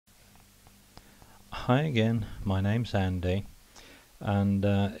Hi again, my name's Andy, and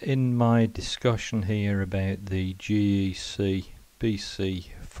in my discussion here about the GEC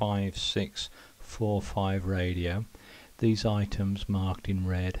BC5645 radio, these items marked in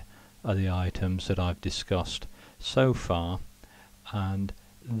red are the items that I've discussed so far, and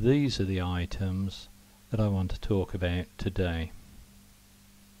these are the items that I want to talk about today.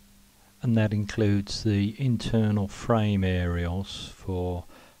 And that includes the internal frame aerials for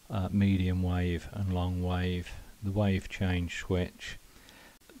medium wave and long wave, the wave change switch,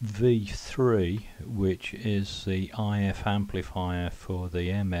 V3, which is the IF amplifier for the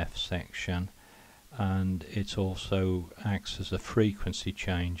MF section, and it also acts as a frequency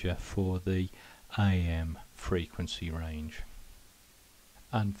changer for the AM frequency range.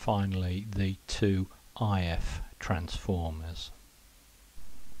 And finally the two IF transformers.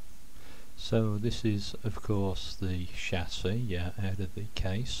 So this is of course the chassis out of the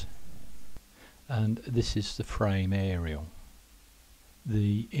case, and this is the frame aerial.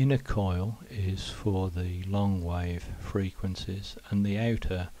 The inner coil is for the long wave frequencies, and the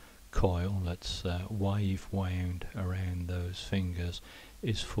outer coil that's wave wound around those fingers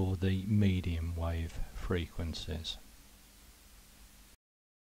is for the medium wave frequencies.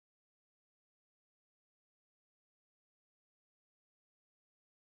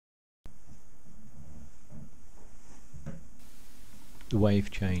 The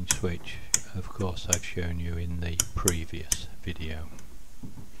wave change switch, of course, I've shown you in the previous video.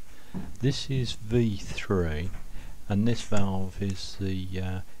 This is V3, and this valve is the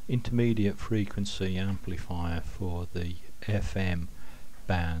intermediate frequency amplifier for the FM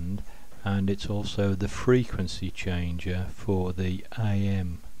band, and it's also the frequency changer for the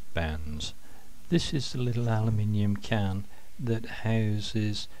AM bands. This is the little aluminium can that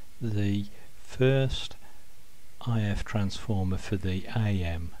houses the first IF transformer for the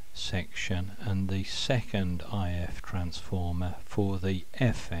AM section and the second IF transformer for the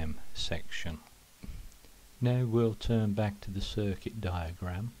FM section. Now we'll turn back to the circuit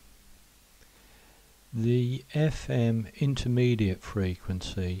diagram. The FM intermediate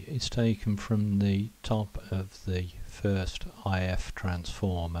frequency is taken from the top of the first IF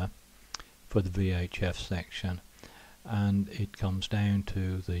transformer for the VHF section, and it comes down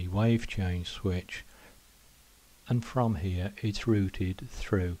to the wave change switch, and from here it's routed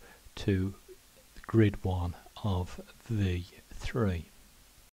through to grid 1 of V3.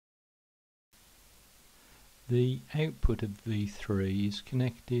 The output of V3 is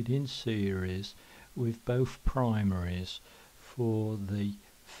connected in series with both primaries for the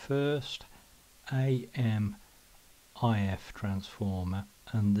first AM IF transformer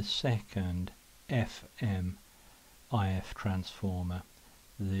and the second FM IF transformer.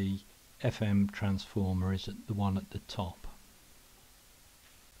 The FM transformer is the one at the top.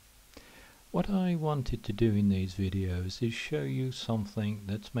 What I wanted to do in these videos is show you something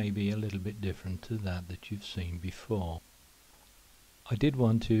that's maybe a little bit different to that you've seen before. I did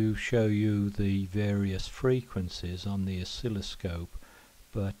want to show you the various frequencies on the oscilloscope,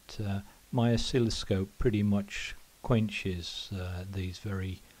 but my oscilloscope pretty much quenches these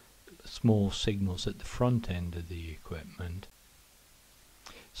very small signals at the front end of the equipment.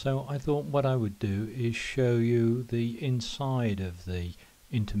 So I thought what I would do is show you the inside of the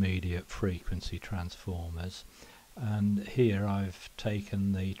intermediate frequency transformers, and here I've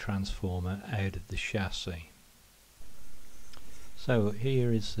taken the transformer out of the chassis. So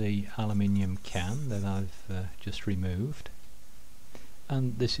here is the aluminium can that I've just removed,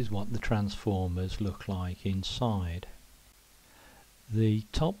 and this is what the transformers look like inside. The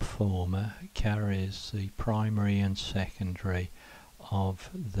top former carries the primary and secondary of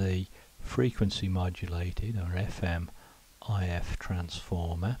the frequency modulated or FM IF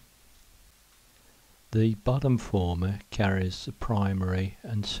transformer. The bottom former carries the primary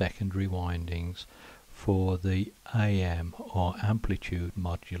and secondary windings for the AM or amplitude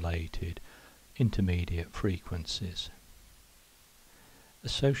modulated intermediate frequencies.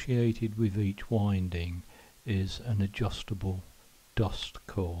 Associated with each winding is an adjustable dust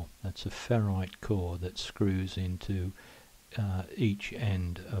core. That's a ferrite core that screws into each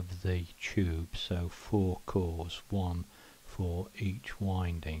end of the tube, so 4 cores, one for each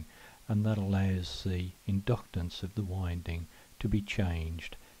winding, and that allows the inductance of the winding to be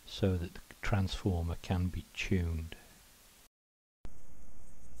changed so that the transformer can be tuned.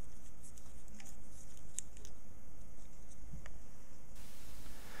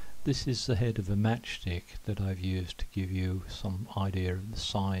 This is the head of a matchstick that I've used to give you some idea of the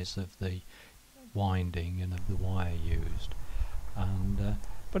size of the winding and of the wire used. And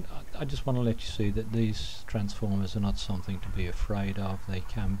but I just want to let you see that these transformers are not something to be afraid of. They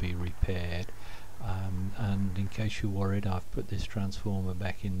can be repaired, and in case you're worried, I've put this transformer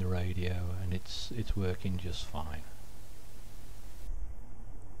back in the radio and it's working just fine.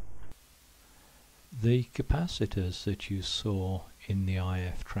 The capacitors that you saw in the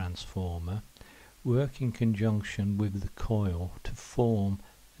IF transformer work in conjunction with the coil to form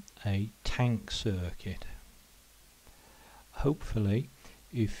a tank circuit. Hopefully,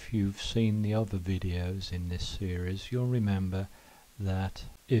 if you've seen the other videos in this series, you'll remember that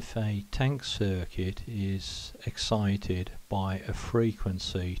if a tank circuit is excited by a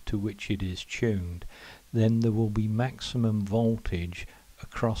frequency to which it is tuned, then there will be maximum voltage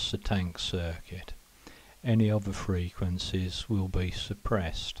across the tank circuit. Any other frequencies will be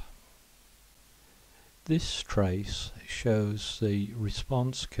suppressed. This trace shows the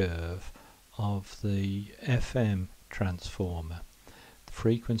response curve of the FM transformer. The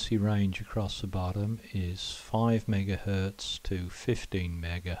frequency range across the bottom is 5 MHz to 15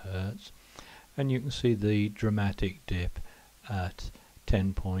 MHz, and you can see the dramatic dip at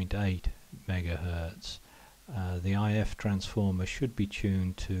 10.8 MHz. The IF transformer should be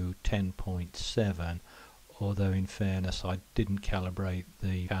tuned to 10.7, although in fairness I didn't calibrate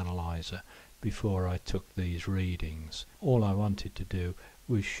the analyzer before I took these readings. All I wanted to do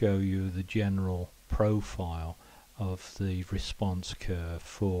was show you the general profile of the response curve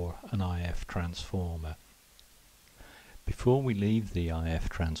for an IF transformer. Before we leave the IF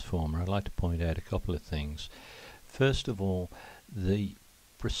transformer, I'd like to point out a couple of things. First of all, the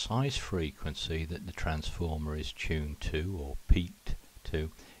precise frequency that the transformer is tuned to or peaked to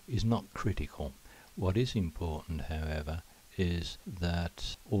is not critical. What is important, however, is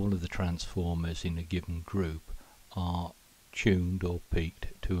that all of the transformers in a given group are tuned or peaked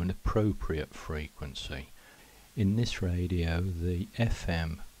to an appropriate frequency. In this radio, the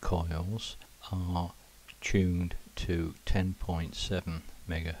FM coils are tuned to 10.7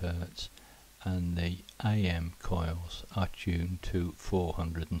 MHz and the AM coils are tuned to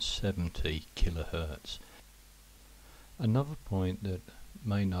 470 kHz. Another point that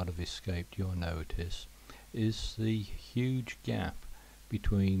may not have escaped your notice is the huge gap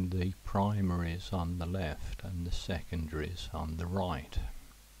between the primaries on the left and the secondaries on the right.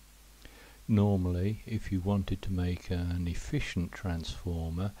 Normally, if you wanted to make an efficient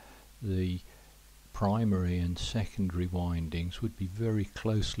transformer, the primary and secondary windings would be very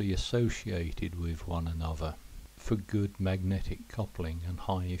closely associated with one another for good magnetic coupling and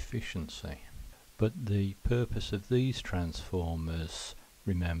high efficiency. But the purpose of these transformers,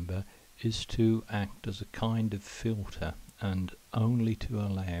 remember, is to act as a kind of filter and only to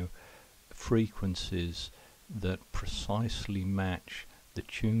allow frequencies that precisely match the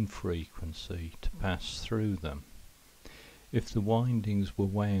tune frequency to pass through them. If the windings were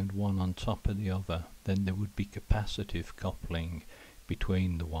wound one on top of the other, then there would be capacitive coupling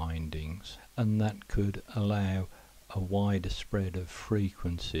between the windings, and that could allow a wider spread of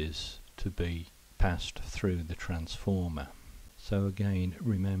frequencies to be passed through the transformer. So again,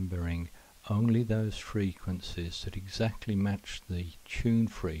 remembering only those frequencies that exactly match the tune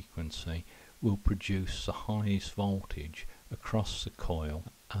frequency will produce the highest voltage across the coil,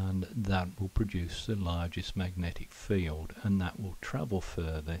 and that will produce the largest magnetic field, and that will travel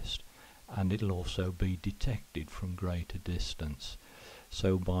furthest, and it'll also be detected from greater distance.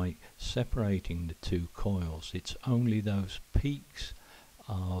 So by separating the two coils, it's only those peaks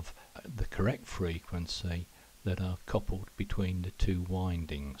of the correct frequency that are coupled between the two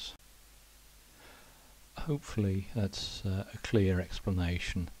windings. Hopefully that's a clear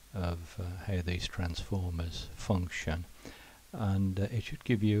explanation of how these transformers function, and it should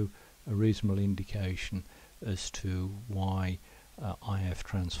give you a reasonable indication as to why IF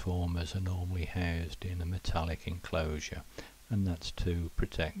transformers are normally housed in a metallic enclosure, and that's to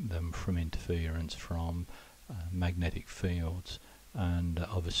protect them from interference from magnetic fields and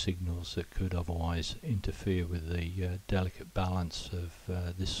other signals that could otherwise interfere with the delicate balance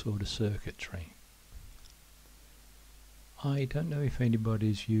of this sort of circuitry. I don't know if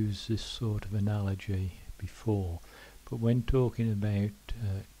anybody's used this sort of analogy before, but when talking about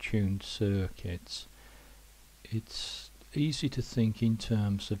tuned circuits, it's easy to think in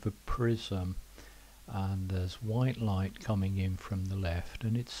terms of a prism, and there's white light coming in from the left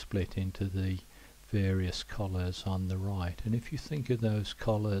and it's split into the various colours on the right, and if you think of those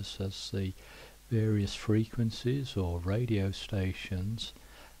colours as the various frequencies or radio stations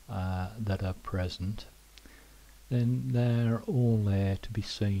that are present, then they're all there to be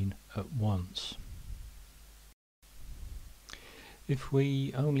seen at once. If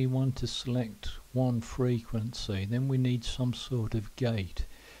we only want to select one frequency, then we need some sort of gate,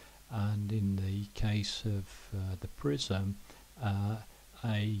 and in the case of the prism,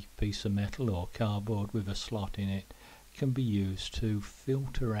 a piece of metal or cardboard with a slot in it can be used to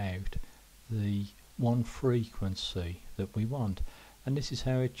filter out the one frequency that we want. And this is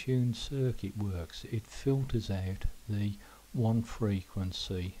how a tuned circuit works. It filters out the one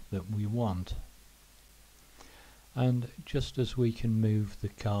frequency that we want. And just as we can move the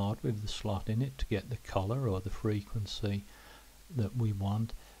card with the slot in it to get the color or the frequency that we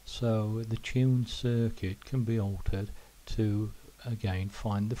want, so the tuned circuit can be altered to again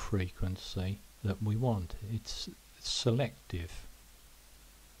find the frequency that we want. It's selective.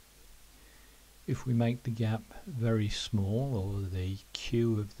 If we make the gap very small or the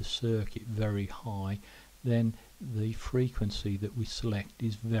Q of the circuit very high, then the frequency that we select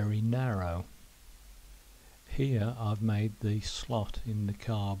is very narrow. Here I've made the slot in the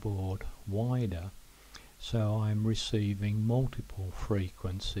cardboard wider, so I'm receiving multiple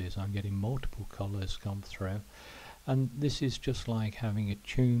frequencies. I'm getting multiple colors come through, and this is just like having a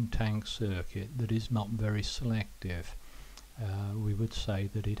tuned tank circuit that is not very selective. We would say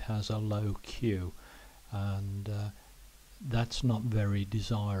that it has a low Q, and that's not very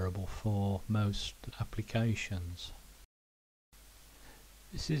desirable for most applications.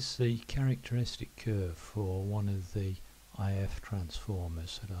 This is the characteristic curve for one of the IF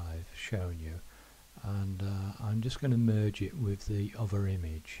transformers that I've shown you, and I'm just going to merge it with the other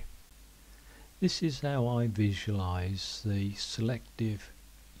image. This is how I visualize the selective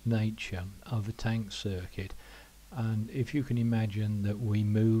nature of a tank circuit. And if you can imagine that we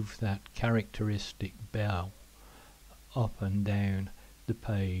move that characteristic bell up and down the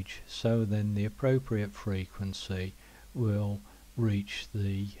page, so then the appropriate frequency will reach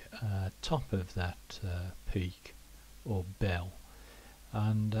the top of that peak or bell.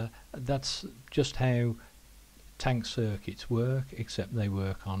 And that's just how tank circuits work, except they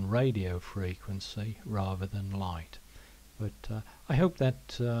work on radio frequency rather than light. But I hope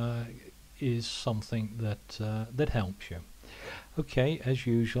that is something that helps you. Okay, as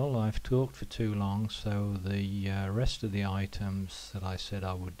usual, I've talked for too long, so the rest of the items that I said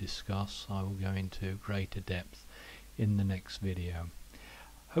I would discuss, I will go into greater depth in the next video.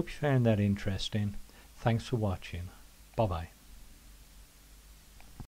 Hope you found that interesting. Thanks for watching. Bye bye.